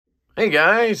Hey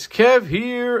guys, Kev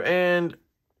here, and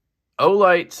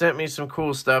Olight sent me some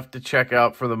cool stuff to check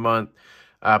out for the month.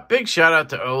 Big shout out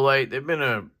to Olight. They've been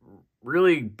a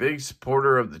really big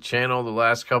supporter of the channel the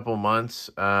last couple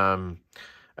months. I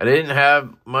didn't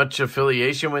have much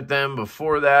affiliation with them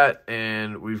before that,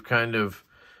 and we've kind of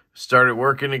started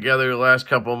working together the last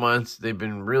couple months. They've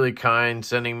been really kind,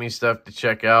 sending me stuff to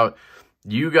check out.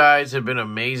 You guys have been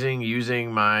amazing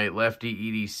using my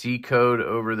LeftyEDC code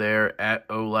over there at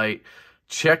Olight.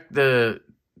 Check the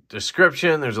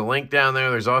description. There's a link down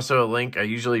there. There's also a link. I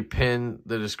usually pin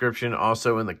the description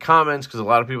also in the comments because a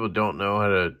lot of people don't know how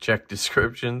to check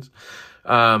descriptions.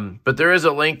 But there is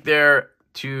a link there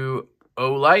to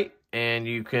Olight, and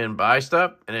you can buy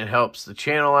stuff, and it helps the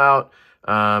channel out.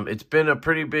 It's been a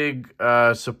pretty big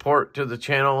support to the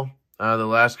channel the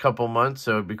last couple months,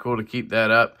 so it'd be cool to keep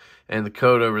that up. And the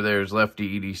code over there is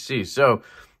LeftyEDC. So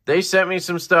they sent me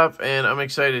some stuff, and I'm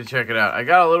excited to check it out. I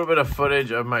got a little bit of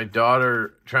footage of my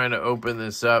daughter trying to open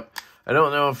this up. I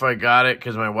don't know if I got it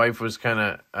because my wife was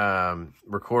kind of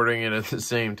recording it at the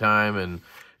same time. And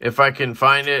if I can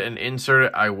find it and insert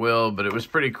it, I will. But it was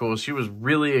pretty cool. She was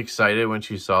really excited when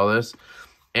she saw this.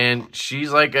 And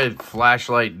she's like a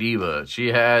flashlight diva. She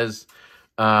has,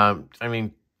 I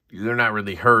mean, they're not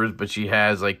really hers, but she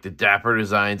has like the Dapper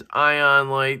Designs ion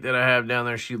light that I have down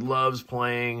there. She loves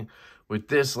playing with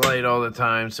this light all the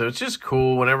time. So it's just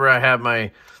cool. Whenever I have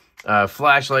my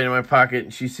flashlight in my pocket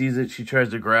and she sees it, she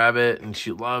tries to grab it, and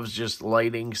she loves just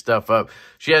lighting stuff up.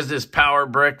 She has this power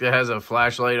brick that has a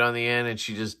flashlight on the end, and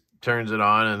she just turns it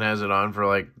on and has it on for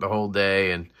like the whole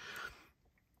day. And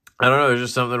I don't know, there's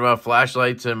just something about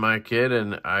flashlights in my kid,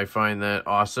 and I find that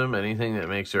awesome. Anything that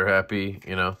makes her happy,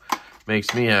 you know,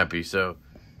 makes me happy. So,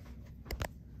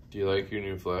 do you like your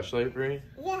new flashlight, Bree?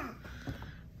 Yeah.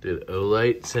 Did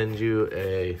Olight send you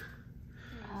a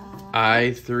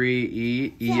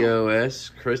i3E EOS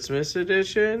Christmas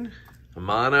edition? A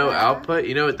mono output?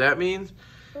 You know what that means?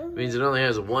 It means it only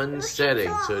has one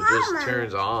setting, so it just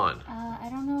turns on. I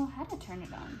don't know how to turn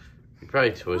it on. You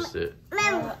probably twist it.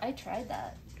 I tried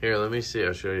that. Here, let me see.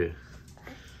 I'll show you.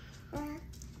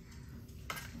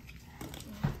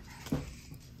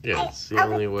 Yeah, it's the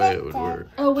only way it would work.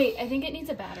 Oh, wait. I think it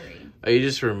needs a battery. Oh, you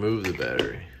just remove the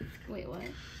battery. Wait, what?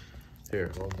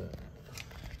 Here, hold that.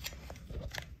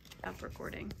 Stop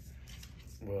recording.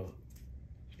 Well,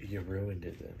 you ruined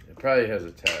it then. It probably has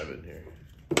a tab in here.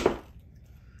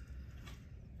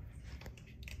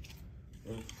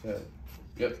 Where's the tab?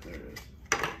 Yep, there it is.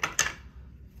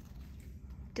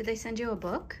 Did they send you a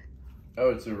book?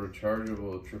 Oh, it's a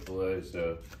rechargeable AAA,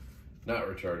 so not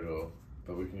rechargeable,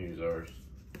 but we can use ours.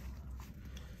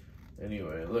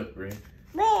 Anyway, look, Bree.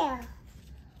 Where?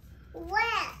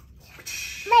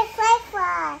 My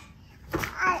flashlight.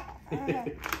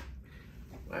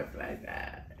 My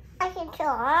flashlight. I can turn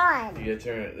on. You gotta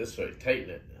turn it this way.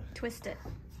 Tighten it. Twist it.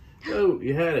 Oh,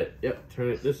 you had it. Yep, turn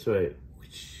it this way.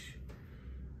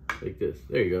 Like this.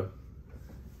 There you go.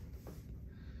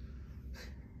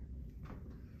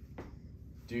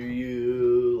 Do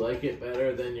you like it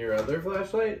better than your other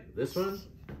flashlight? This one?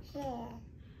 Yeah.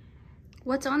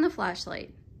 What's on the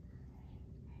flashlight?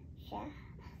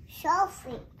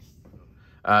 Selfie.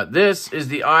 This is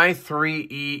the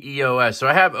i3E EOS. So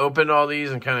I have opened all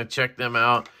these and kind of checked them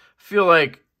out. I feel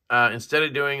like instead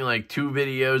of doing like 2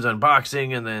 videos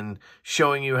unboxing and then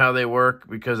showing you how they work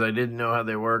because I didn't know how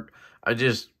they work, I'll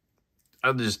just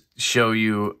show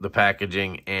you the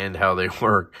packaging and how they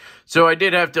work. So I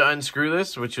did have to unscrew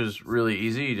this, which was really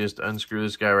easy. You just unscrew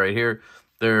this guy right here.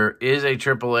 There is a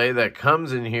AAA that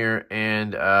comes in here,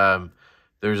 and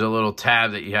there's a little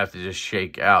tab that you have to just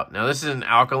shake out. Now, this is an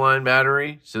alkaline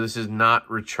battery, so this is not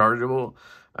rechargeable,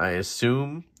 I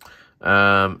assume.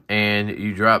 And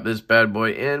you drop this bad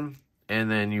boy in, and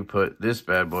then you put this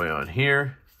bad boy on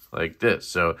here, like this.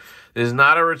 So this is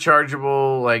not a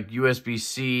rechargeable, like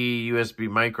USB-C, USB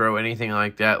micro, anything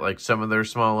like that, like some of their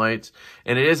small lights.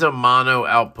 And it is a mono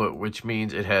output, which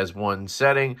means it has one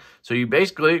setting. So you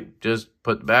basically just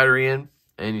put the battery in,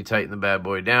 and you tighten the bad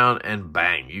boy down, and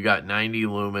bang, you got 90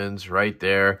 lumens right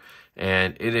there.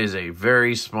 And it is a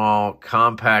very small,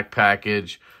 compact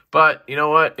package. But you know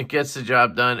what? It gets the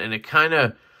job done, and it kind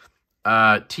of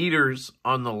teeters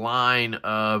on the line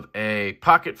of a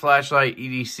pocket flashlight,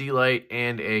 EDC light,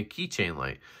 and a keychain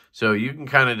light. So you can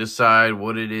kind of decide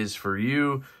what it is for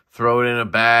you. Throw it in a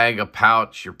bag, a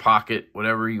pouch, your pocket,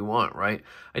 whatever you want, right?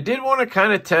 I did want to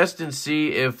kind of test and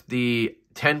see if the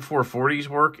 10440s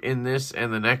work in this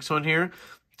and the next one here.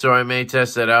 So I may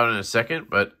test that out in a second.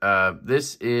 But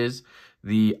this is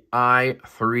the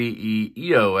i3E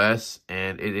EOS,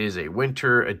 and it is a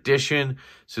winter edition.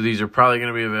 So these are probably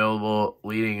going to be available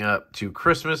leading up to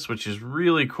Christmas, which is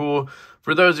really cool.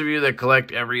 For those of you that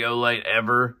collect every Olight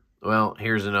ever, well,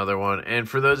 here's another one. And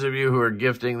for those of you who are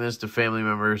gifting this to family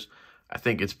members, I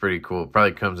think it's pretty cool. It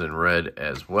probably comes in red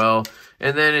as well.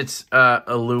 And then it's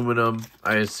aluminum,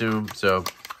 I assume. So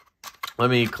let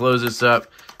me close this up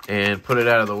and put it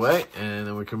out of the way, and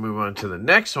then we can move on to the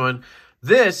next one.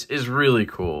 This is really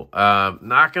cool.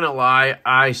 Not going to lie,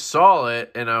 I saw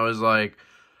it, and I was like,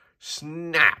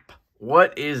 snap,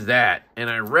 what is that? And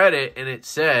I read it, and it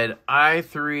said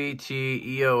i3T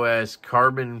EOS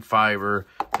carbon fiber,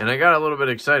 and I got a little bit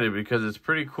excited because it's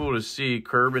pretty cool to see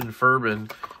carbon fiber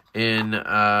in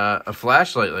a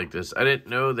flashlight like this. I didn't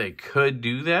know they could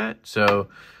do that, so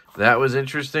that was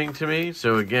interesting to me.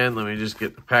 So again, let me just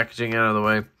get the packaging out of the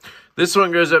way. This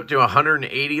one goes up to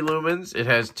 180 lumens. It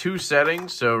has 2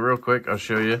 settings, so real quick, I'll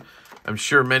show you. I'm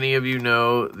sure many of you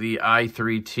know the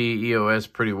i3T EOS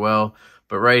pretty well,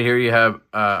 but right here you have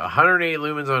 180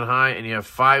 lumens on high, and you have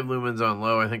 5 lumens on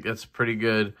low. I think that's pretty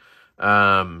good.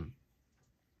 That's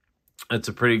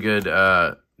a pretty good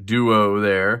duo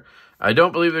there. I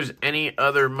don't believe there's any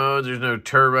other modes. There's no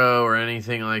turbo or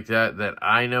anything like that that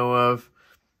I know of.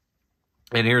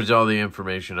 And here's all the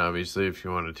information, obviously, if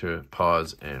you wanted to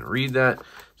pause and read that.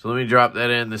 So let me drop that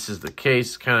in. This is the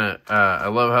case. I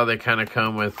love how they kind of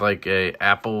come with like a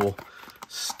Apple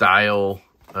style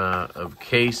of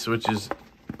case, which is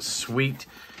sweet.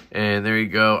 And there you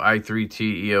go, i3T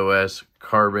EOS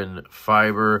carbon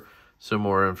fiber. Some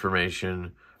more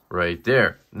information right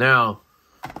there. Now,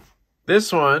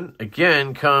 this one,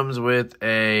 again, comes with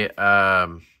a,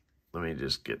 let me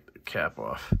just get the cap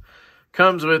off.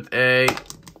 Comes with a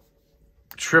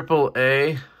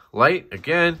AAA light,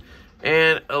 again,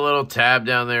 and a little tab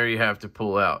down there you have to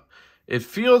pull out. It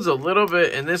feels a little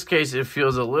bit, in this case, it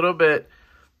feels a little bit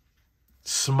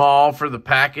small for the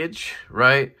package,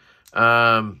 right?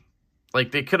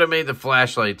 Like they could have made the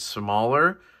flashlight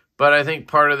smaller, but I think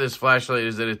part of this flashlight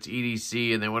is that it's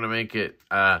EDC and they want to make it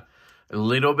a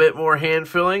little bit more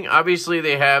hand-filling. Obviously,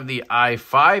 they have the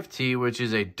i5T, which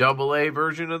is a AA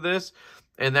version of this,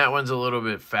 and that one's a little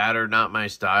bit fatter, not my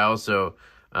style. So,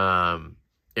 yeah,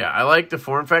 I like the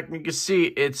form factor. You can see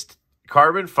it's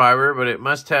carbon fiber, but it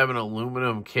must have an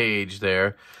aluminum cage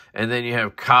there. And then you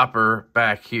have copper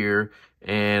back here.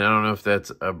 And I don't know if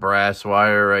that's a brass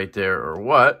wire right there or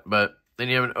what. But then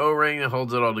you have an O-ring that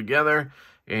holds it all together.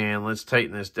 And let's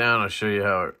tighten this down. I'll show you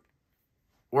how it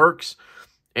works.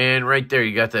 And right there,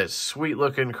 you got that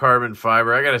sweet-looking carbon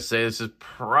fiber. I got to say, this is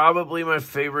probably my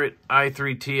favorite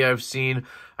i3T I've seen.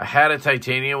 I had a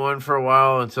titanium one for a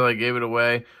while until I gave it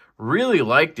away. Really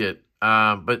liked it,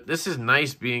 but this is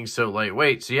nice being so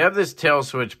lightweight. So you have this tail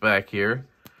switch back here.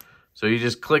 So you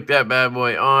just click that bad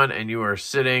boy on, and you are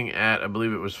sitting at, I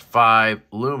believe it was 5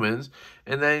 lumens.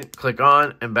 And then click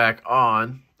on and back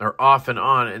on, or off and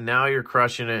on, and now you're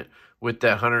crushing it with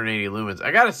that 180 lumens.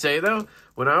 I got to say, though,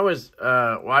 when I was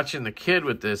watching the kid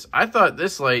with this, I thought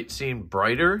this light seemed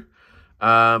brighter.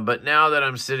 But now that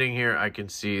I'm sitting here, I can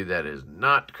see that is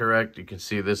not correct. You can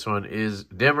see this one is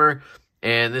dimmer.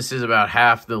 And this is about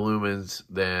half the lumens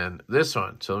than this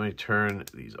one. So let me turn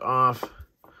these off.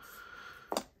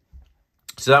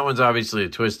 So that one's obviously a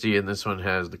twisty, and this one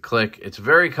has the click. It's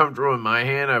very comfortable in my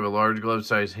hand. I have a large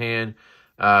glove-sized hand.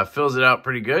 Fills it out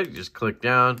pretty good. You just click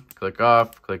down, click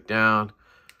off, click down.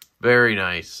 Very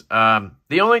nice.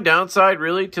 The only downside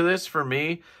really to this for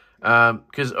me,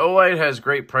 because Olight has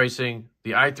great pricing.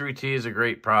 The i3T is a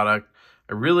great product.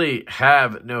 I really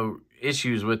have no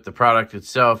issues with the product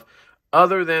itself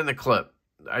other than the clip.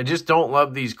 I just don't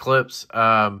love these clips.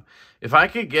 If I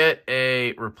could get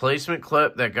a replacement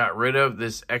clip that got rid of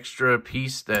this extra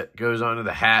piece that goes onto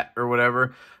the hat or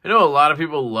whatever. I know a lot of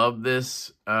people love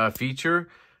this feature.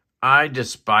 I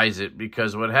despise it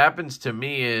because what happens to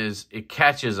me is it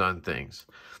catches on things.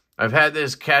 I've had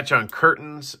this catch on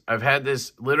curtains. I've had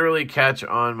this literally catch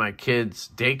on my kid's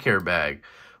daycare bag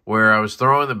where I was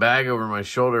throwing the bag over my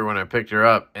shoulder when I picked her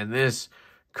up, and this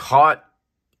caught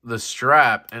the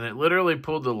strap, and it literally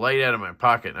pulled the light out of my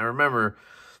pocket. And I remember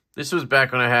this was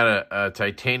back when I had a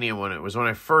titanium one. It was when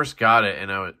I first got it,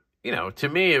 and I would, you know, to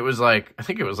me it was like, I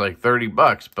think it was like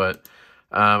 $30, but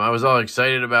I was all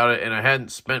excited about it, and I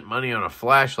hadn't spent money on a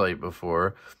flashlight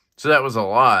before, so that was a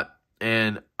lot.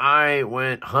 And I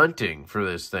went hunting for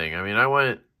this thing. I mean,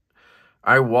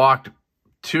 I walked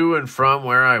to and from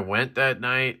where I went that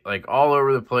night, like all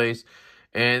over the place.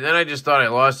 And then I just thought I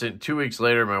lost it. 2 weeks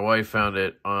later, my wife found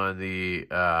it on the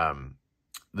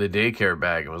daycare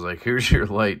bag and was like, "Here's your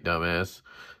light, dumbass."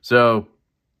 So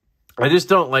I just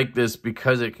don't like this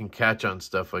because it can catch on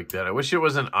stuff like that. I wish it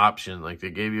was an option, like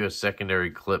they gave you a secondary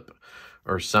clip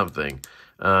or something.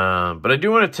 But I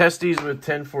do want to test these with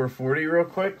 10440 real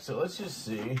quick. So let's just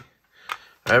see.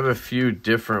 I have a few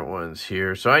different ones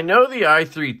here. So I know the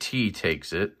i3T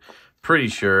takes it. Pretty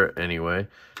sure, anyway.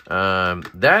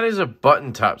 That is a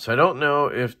button top. So I don't know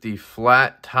if the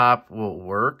flat top will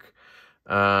work.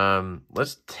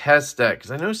 Let's test that,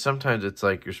 because I know sometimes it's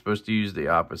like you're supposed to use the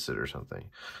opposite or something.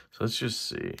 So let's just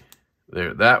see.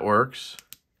 There, that works.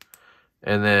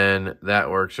 And then that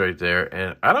works right there.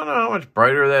 And I don't know how much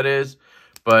brighter that is,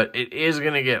 but it is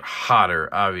going to get hotter,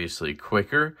 obviously,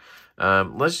 quicker.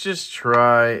 Let's just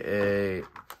try a,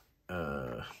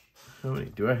 how many,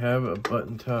 do I have a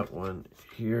button top one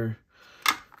here?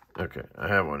 Okay, I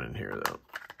have one in here, though.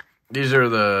 These are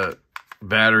the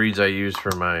batteries I use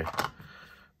for my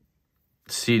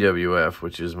CWF,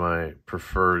 which is my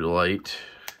preferred light.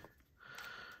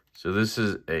 So this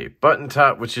is a button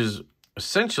top, which is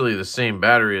essentially the same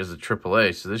battery as the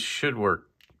AAA. So this should work.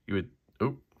 You would,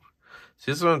 oh,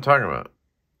 see, this is what I'm talking about.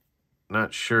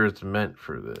 Not sure it's meant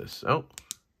for this. Oh.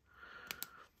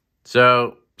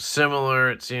 So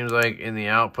similar, it seems like, in the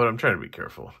output. I'm trying to be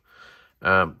careful.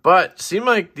 But seemed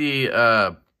like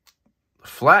the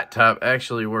flat top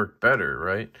actually worked better,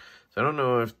 right? So I don't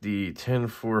know if the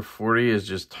 10440 is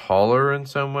just taller in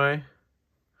some way.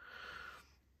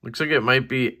 Looks like it might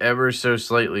be ever so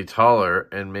slightly taller,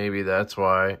 and maybe that's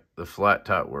why the flat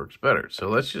top works better. So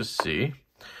let's just see.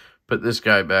 Put this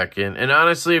guy back in. And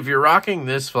honestly, if you're rocking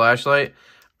this flashlight,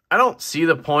 I don't see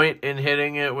the point in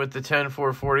hitting it with the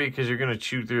 10440, because you're going to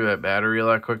chew through that battery a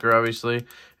lot quicker, obviously. And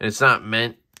it's not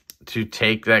meant to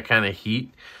take that kind of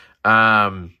heat.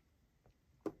 I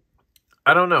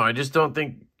don't know. I just don't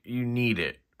think you need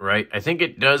it, right? I think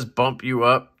it does bump you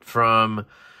up from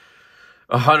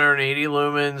 180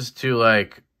 lumens to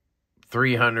like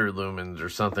 300 lumens or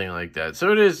something like that.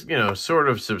 So it is, you know, sort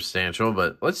of substantial,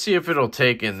 but let's see if it'll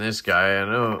take in this guy. I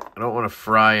know I don't want to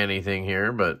fry anything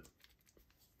here, but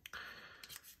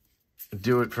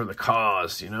do it for the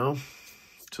cause, you know?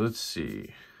 So let's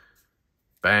see.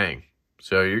 Bang.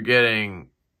 So you're getting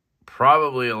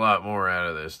probably a lot more out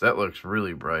of this. That looks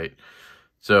really bright.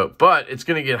 So, but it's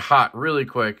going to get hot really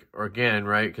quick, or again,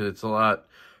 right? Because it's a lot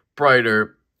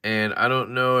brighter. And I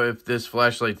don't know if this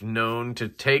flashlight's known to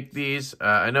take these.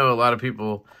 I know a lot of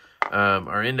people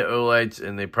are into Olights,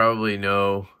 and they probably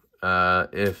know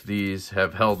if these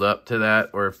have held up to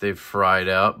that or if they've fried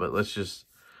out. But let's just,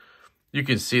 you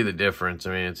can see the difference.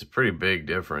 I mean, it's a pretty big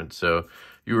difference. So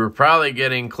you were probably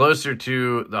getting closer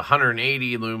to the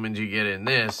 180 lumens you get in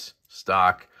this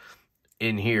stock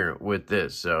in here with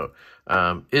this. So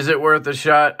is it worth a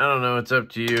shot? I don't know. It's up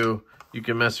to you. You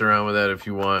can mess around with that if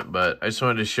you want, but I just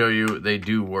wanted to show you they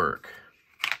do work.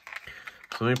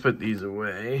 So let me put these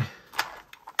away.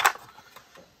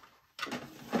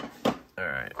 All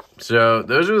right. So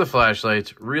those are the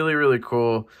flashlights. Really, really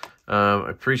cool. I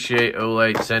appreciate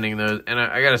Olight sending those. And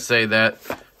I got to say that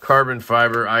carbon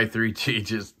fiber i3T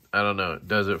just, I don't know, it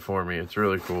does it for me. It's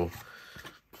really cool.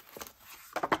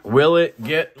 Will it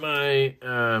get my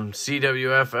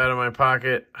CWF out of my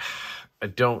pocket? I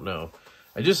don't know.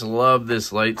 I just love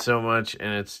this light so much,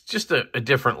 and it's just a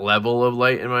different level of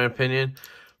light, in my opinion.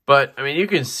 But, I mean, you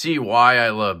can see why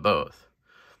I love both.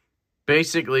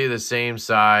 Basically the same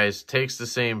size, takes the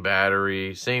same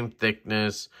battery, same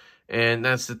thickness, and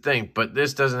that's the thing. But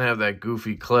this doesn't have that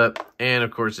goofy clip, and,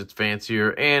 of course, it's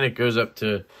fancier, and it goes up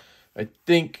to, I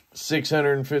think,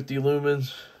 650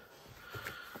 lumens,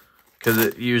 because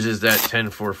it uses that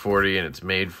 10440, and it's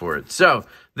made for it. So,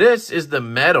 this is the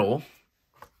metal,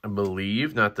 I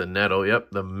believe, not the nettle. Yep,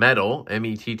 the metal,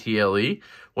 M-E-T-T-L-E.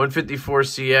 154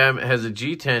 cm, has a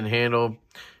G10 handle.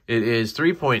 It is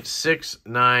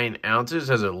 3.69 ounces,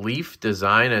 has a leaf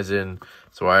design, as in,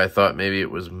 that's why I thought maybe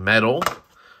it was metal,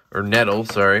 or nettle,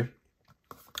 sorry.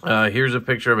 Here's a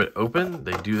picture of it open.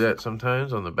 They do that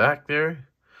sometimes on the back there.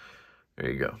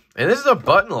 There you go. And this is a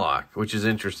button lock, which is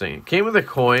interesting. It came with a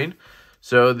coin.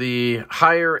 So the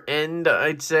higher end,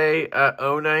 I'd say,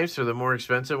 O knives, or the more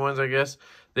expensive ones, I guess,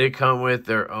 they come with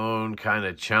their own kind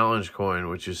of challenge coin,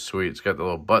 which is sweet. It's got the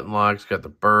little button lock, it's got the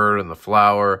bird and the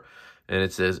flower, and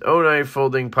it says O knife,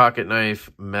 folding pocket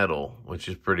knife, metal, which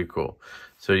is pretty cool.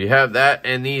 So you have that,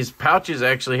 and these pouches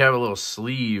actually have a little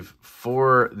sleeve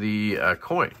for the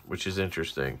coin, which is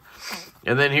interesting.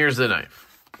 And then here's the knife.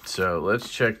 So let's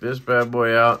check this bad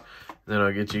boy out, and then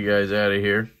I'll get you guys out of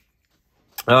here.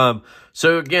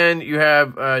 So again, you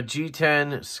have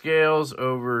G10 scales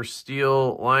over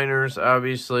steel liners,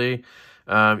 obviously.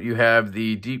 You have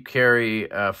the deep carry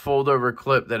fold over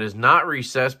clip that is not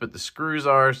recessed, but the screws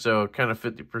are, so kind of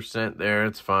 50% there.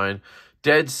 It's fine.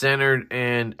 Dead centered,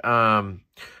 and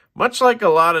much like a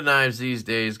lot of knives these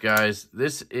days, guys,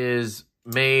 this is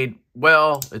made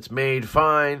well. It's made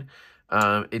fine.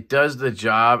 It does the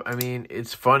job. I mean,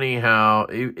 it's funny how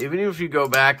even if you go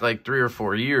back like 3 or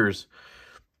 4 years,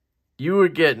 you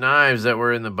would get knives that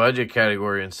were in the budget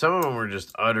category, and some of them were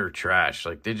just utter trash.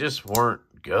 Like, they just weren't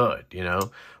good, you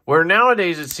know? Where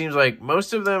nowadays it seems like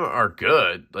most of them are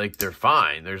good. Like, they're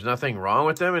fine. There's nothing wrong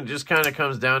with them. It just kind of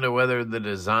comes down to whether the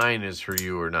design is for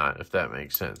you or not, if that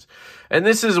makes sense. And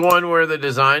this is one where the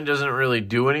design doesn't really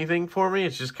do anything for me.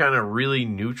 It's just kind of really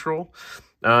neutral.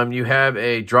 You have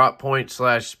a drop point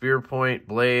 / spear point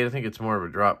blade. I think it's more of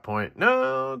a drop point.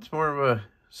 No, it's more of a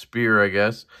spear, I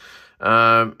guess.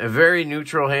 A very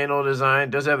neutral handle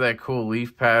design. Does have that cool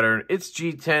leaf pattern. It's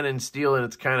G10 in steel, and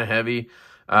it's kind of heavy.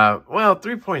 Well,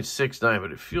 3.69,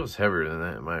 but it feels heavier than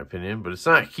that in my opinion. But it's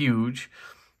not huge.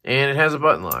 And it has a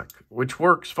button lock, which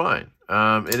works fine.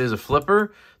 It is a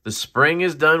flipper. The spring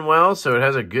is done well, so it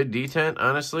has a good detent,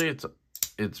 honestly.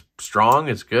 It's strong.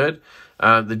 It's good.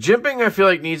 The jimping, I feel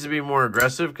like, needs to be more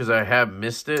aggressive because I have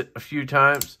missed it a few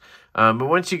times. But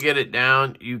once you get it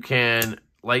down, you can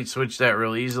light switch that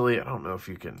real easily. I don't know if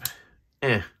you can.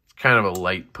 It's kind of a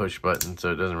light push button,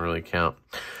 so it doesn't really count.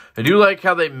 I do like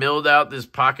how they milled out this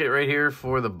pocket right here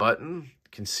for the button.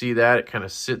 You can see that. It kind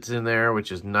of sits in there,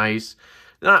 which is nice.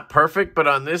 Not perfect, but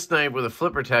on this knife with a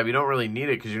flipper tab, you don't really need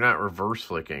it because you're not reverse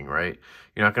flicking, right?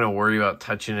 You're not going to worry about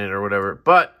touching it or whatever.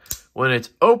 But when it's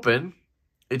open,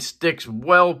 it sticks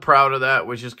well proud of that,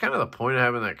 which is kind of the point of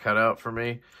having that cut out for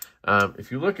me.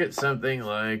 If you look at something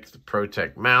like the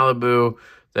ProTech Malibu,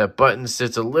 that button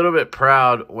sits a little bit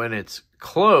proud when it's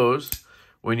closed.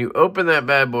 When you open that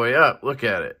bad boy up, look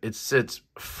at it. It sits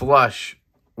flush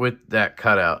with that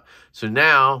cutout. So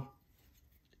now,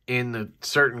 in the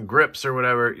certain grips or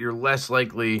whatever, you're less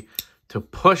likely to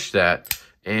push that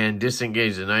and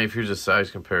disengage the knife. Here's a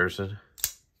size comparison.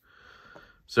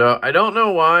 So I don't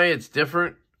know why it's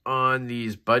different on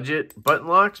these budget button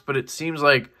locks, but it seems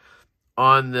like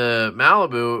on the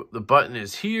Malibu, the button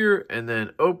is here and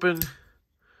then open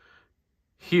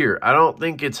here. I don't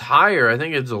think it's higher. I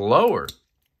think it's lower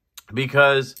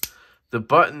because the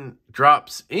button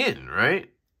drops in, right?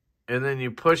 And then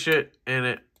you push it and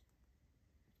it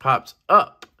pops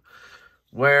up.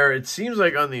 Where it seems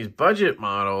like on these budget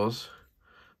models,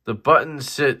 the button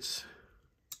sits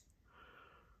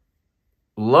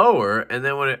lower, and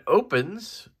then when it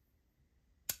opens,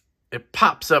 it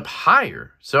pops up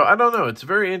higher. So I don't know. It's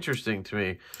very interesting to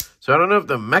me. So I don't know if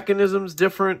the mechanism's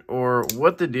different or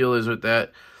what the deal is with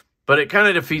that, but it kind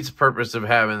of defeats the purpose of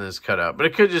having this cutout. But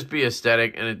it could just be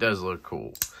aesthetic, and it does look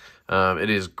cool. It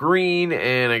is green,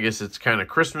 and I guess it's kind of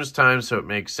Christmas time, so it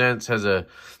makes sense. Has a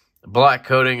black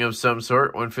coating of some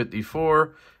sort,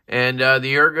 154. And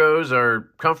the ergos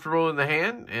are comfortable in the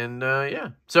hand, and yeah.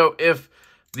 So if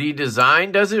the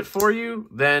design does it for you,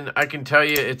 then I can tell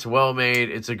you it's well made.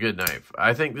 It's a good knife.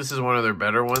 I think this is one of their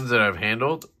better ones that I've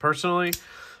handled personally.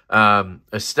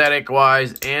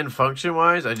 Aesthetic-wise and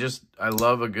function-wise, I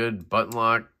love a good button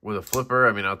lock with a flipper.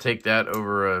 I mean, I'll take that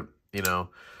over a,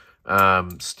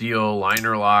 steel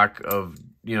liner lock of,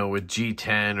 with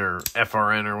G10 or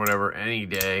FRN or whatever any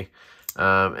day.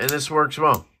 And this works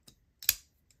well.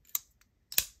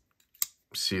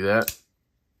 See that?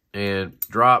 And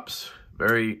drops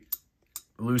very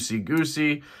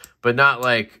loosey-goosey, but not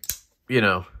like,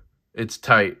 it's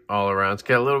tight all around. It's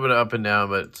got a little bit of up and down,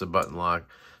 but it's a button lock.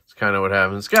 It's kind of what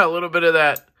happens. It's got a little bit of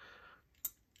that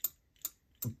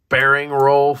bearing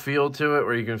roll feel to it,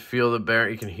 where you can feel the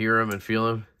bearing, you can hear them and feel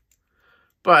them.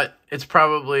 But it's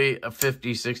probably a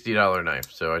 $50, $60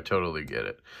 knife, so I totally get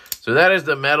it. So that is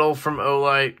the metal from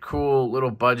Olight. Cool little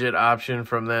budget option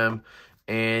from them.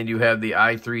 And you have the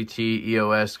i3T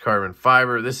EOS carbon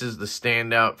fiber. This is the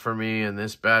standout for me in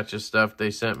this batch of stuff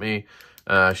they sent me.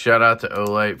 Shout out to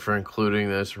Olight for including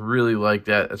this. Really like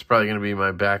that. That's probably going to be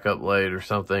my backup light or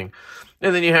something.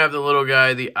 And then you have the little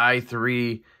guy, the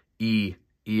i3E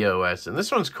EOS. And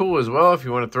this one's cool as well if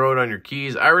you want to throw it on your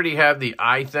keys. I already have the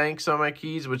iThanks on my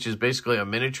keys, which is basically a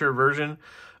miniature version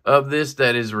of this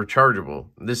that is rechargeable.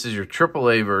 This is your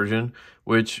AAA version,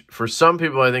 which for some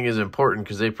people I think is important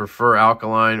because they prefer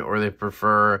alkaline, or they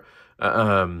prefer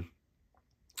having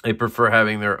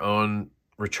their own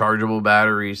rechargeable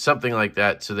batteries, something like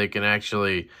that, so they can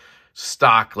actually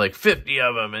stock like 50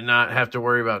 of them and not have to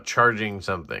worry about charging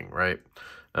something, right?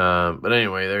 But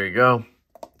anyway, there you go.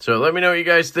 So let me know what you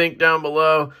guys think down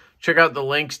below. Check out the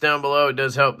links down below. It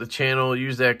does help the channel.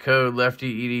 Use that code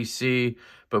LeftyEDC.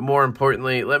 But more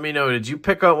importantly, let me know, did you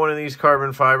pick up one of these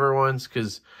carbon fiber ones?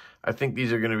 Because I think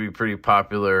these are going to be pretty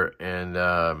popular, and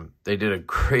they did a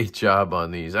great job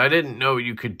on these. I didn't know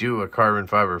you could do a carbon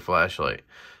fiber flashlight.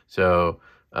 So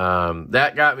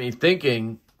that got me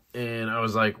thinking, and I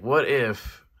was like, what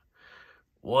if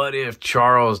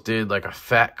Charles did like a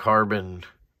fat carbon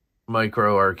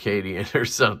micro Arcadian or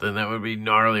something? That would be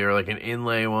gnarly, or like an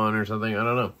inlay one or something. I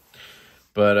don't know.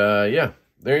 But yeah,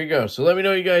 there you go. So let me know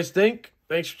what you guys think.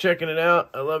 Thanks for checking it out.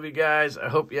 I love you guys. I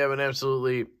hope you have an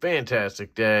absolutely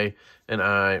fantastic day, and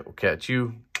I will catch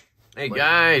you. Hey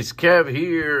guys, Kev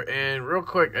here, and real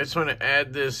quick, I just want to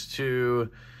add this to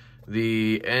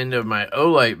the end of my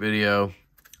Olight video.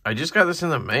 I just got this in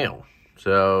the mail,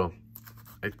 so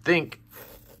I think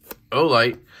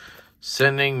Olight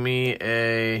sending me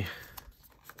a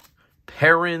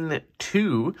Perrin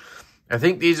 2. I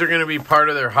think these are going to be part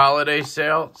of their holiday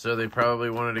sale, so they probably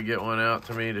wanted to get one out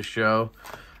to me to show.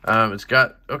 It's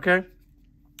got, okay.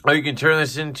 Oh, you can turn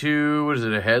this into, what is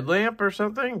it, a headlamp or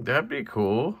something? That'd be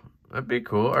cool. That'd be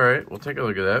cool. All right, we'll take a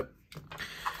look at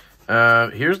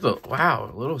that. Here's the, wow,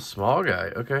 a little small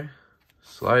guy. Okay,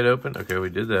 slide open. Okay, we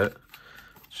did that.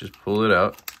 Let's just pull it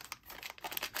out.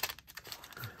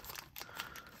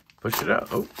 Push it out.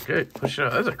 Oh, okay, push it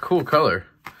out. That's a cool color.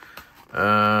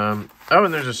 Oh,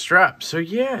 and there's a strap. So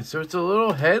yeah, so it's a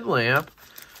little headlamp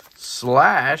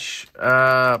slash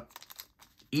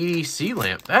EDC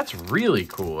lamp. That's really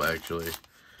cool, actually.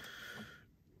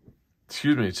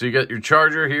 Excuse me. So you got your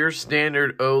charger here,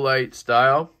 standard Olight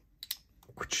style.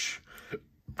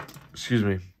 Excuse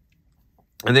me.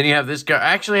 And then you have this guy.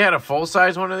 I actually had a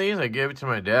full-size one of these. I gave it to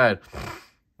my dad,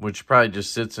 which probably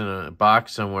just sits in a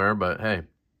box somewhere, but hey.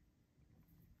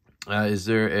 Is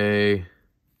there a...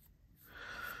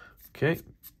 Okay,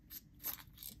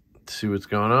 let's see what's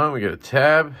going on. We got a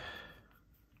tab.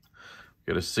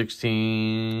 We got a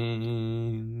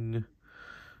 16.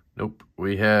 Nope.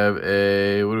 We have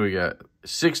a, what do we got?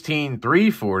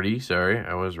 16340. Sorry,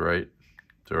 I was right.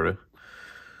 Sort of.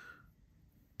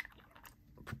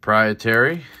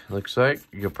 Proprietary, looks like.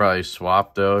 You could probably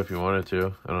swap, though, if you wanted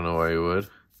to. I don't know why you would.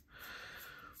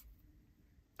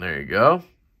 There you go.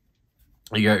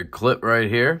 You got your clip right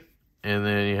here. And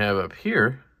then you have up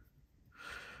here,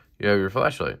 you have your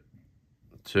flashlight.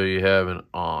 So you have an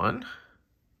on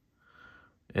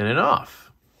and an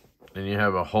off. And you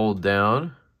have a hold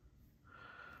down,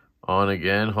 on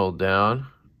again, hold down,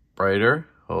 brighter,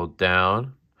 hold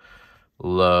down,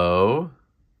 low,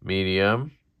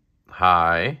 medium,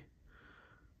 high,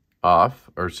 off,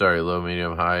 or sorry, low,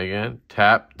 medium, high again.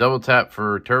 Tap, double tap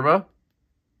for turbo.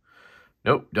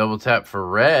 Nope, double tap for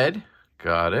red.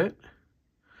 Got it.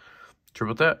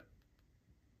 Triple tap.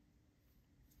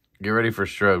 Get ready for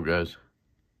strobe, guys.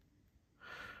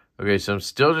 Okay, so I'm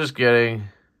still just getting...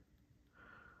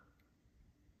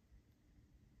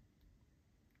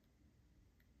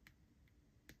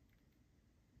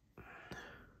 I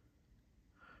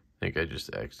think I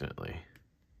just accidentally...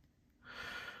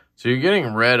 So you're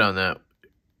getting red on that.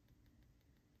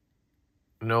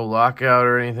 No lockout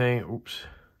or anything. Oops.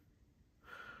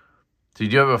 So you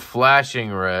do have a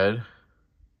flashing red.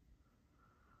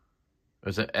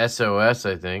 It's an SOS,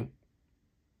 I think.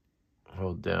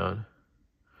 Hold down.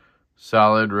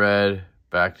 Solid red.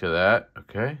 Back to that.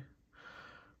 Okay.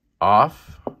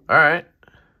 Off. All right.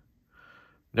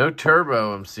 No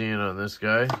turbo I'm seeing on this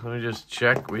guy. Let me just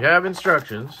check. We have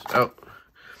instructions. Oh.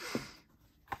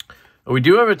 We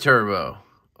do have a turbo.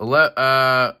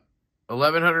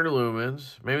 1100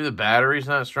 lumens. Maybe the battery's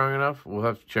not strong enough. We'll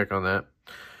have to check on that.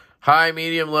 High,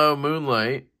 medium, low,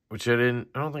 moonlight. Which I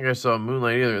don't think I saw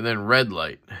moonlight either. And then red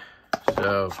light.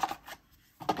 So,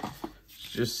 let's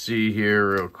just see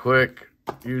here real quick.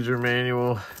 User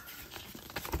manual.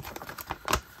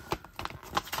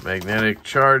 Magnetic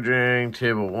charging.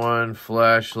 Table 1.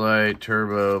 Flashlight.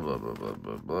 Turbo. Blah, blah, blah,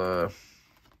 blah, blah.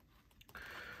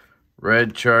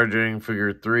 Red charging.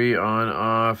 Figure 3 on,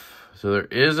 off. So there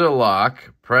is a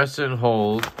lock. Press and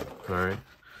hold. All right.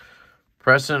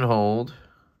 Press and hold.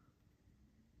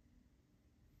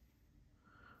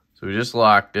 So we just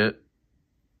locked it.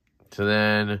 So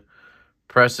then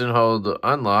press and hold to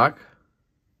unlock.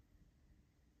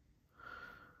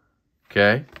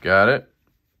 Okay, got it.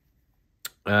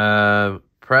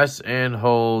 Press and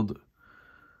hold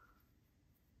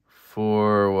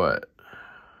for what?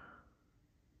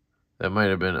 That might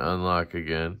have been unlock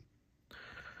again.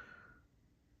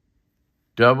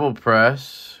 Double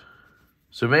press.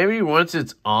 So maybe once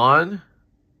it's on...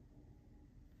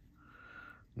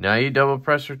 Now you double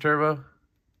press for turbo.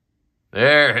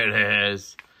 There it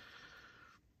is.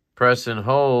 Press and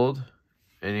hold,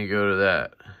 and you go to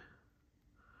that.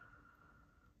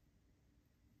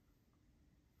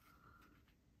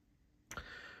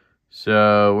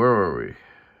 So, where were we?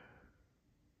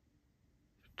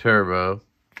 Turbo.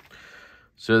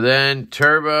 So then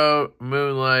turbo,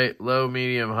 moonlight, low,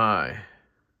 medium, high.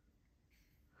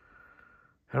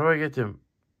 How do I get them?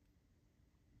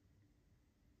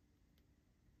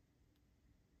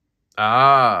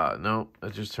 Ah, no, I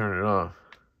just turned it off.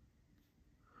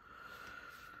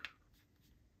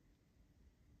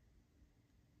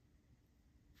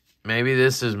 Maybe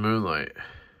this is moonlight.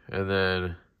 And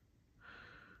then...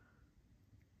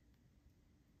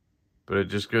 But it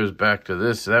just goes back to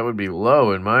this. That would be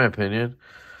low, in my opinion.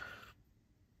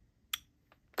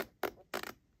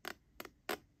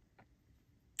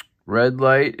 Red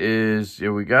light is...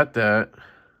 Yeah, we got that.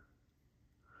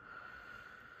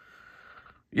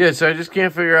 Yeah, so I just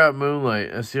can't figure out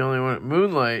moonlight. That's the only one.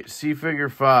 Moonlight, see figure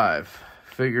 5.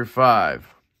 Figure 5.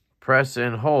 Press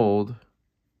and hold.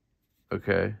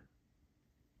 Okay.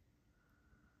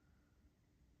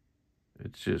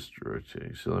 It's just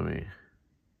rotating. So let me...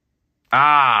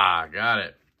 Ah, got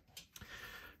it.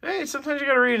 Hey, sometimes you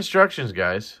got to read instructions,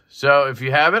 guys. So if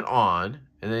you have it on,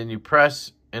 and then you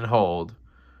press and hold,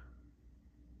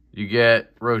 you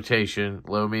get rotation,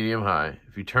 low, medium, high.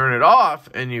 If you turn it off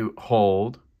and you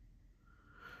hold,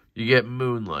 you get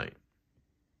moonlight.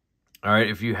 All right,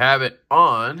 if you have it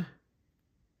on,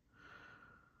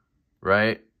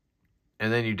 right,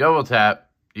 and then you double tap,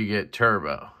 you get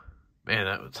turbo. Man,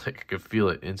 that was like I could feel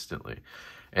it instantly.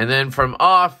 And then from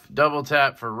off, double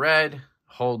tap for red,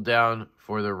 hold down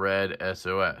for the red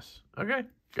SOS. Okay,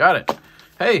 got it.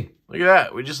 Hey, look at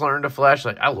that. We just learned a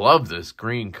flashlight. I love this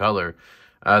green color.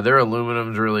 Their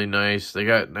aluminum's really nice. They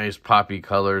got nice poppy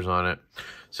colors on it.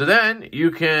 So then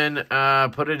you can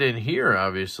put it in here,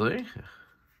 obviously.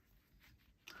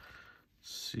 Let's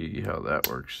see how that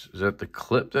works. Is that the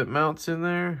clip that mounts in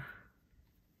there?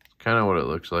 It's kind of what it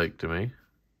looks like to me.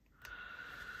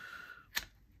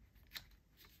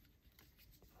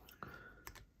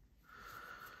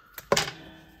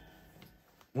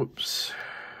 Whoops.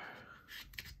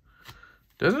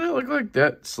 Doesn't it look like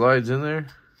that slides in there?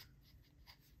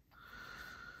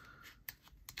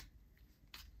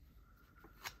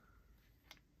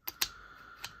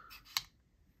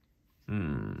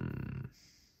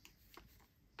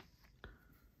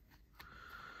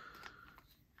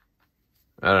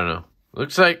 I don't know.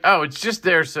 Looks like, oh, it's just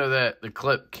there so that the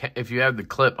clip, if you have the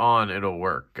clip on, it'll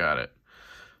work. Got it.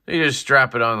 You just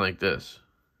strap it on like this.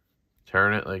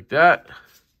 Turn it like that.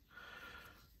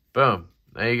 Boom.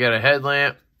 Now you got a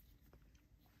headlamp.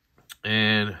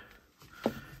 And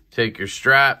take your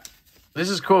strap. This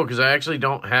is cool because I actually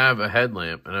don't have a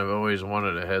headlamp. And I've always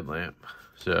wanted a headlamp.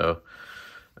 So,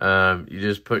 you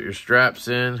just put your straps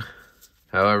in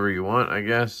however you want, I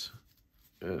guess.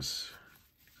 It's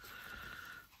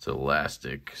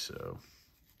elastic, so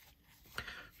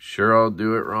sure I'll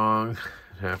do it wrong.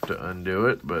 Have to undo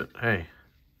it, but hey,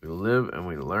 we live and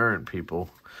we learn,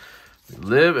 people. We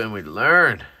live and we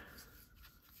learn.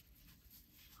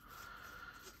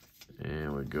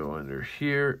 And we go under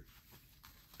here,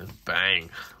 and bang,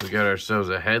 we got ourselves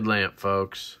a headlamp,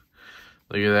 folks.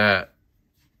 Look at that.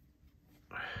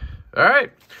 All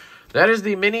right, that is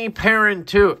the Mini Perrin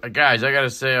 2. Guys, I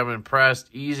gotta say, I'm impressed.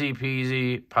 Easy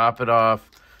peasy, pop it off,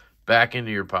 back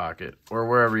into your pocket, or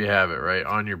wherever you have it, right?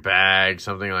 On your bag,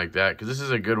 something like that. Because this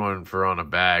is a good one for on a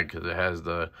bag, because it has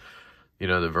the, you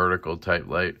know, the vertical type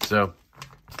light. So,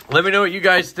 let me know what you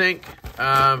guys think.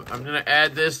 I'm going to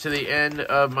add this to the end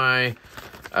of my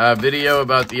video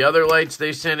about the other lights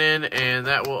they sent in, and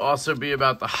that will also be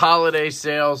about the holiday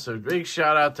sale. So, big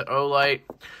shout out to Olight.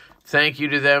 Thank you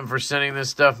to them for sending this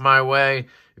stuff my way.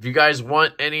 If you guys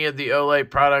want any of the Olight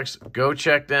products, go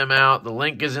check them out. The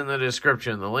link is in the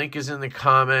description. The link is in the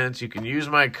comments. You can use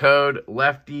my code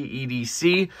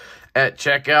LeftyEDC at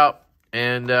checkout.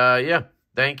 And, yeah,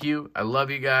 thank you. I love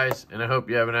you guys, and I hope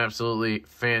you have an absolutely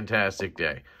fantastic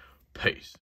day. Peace.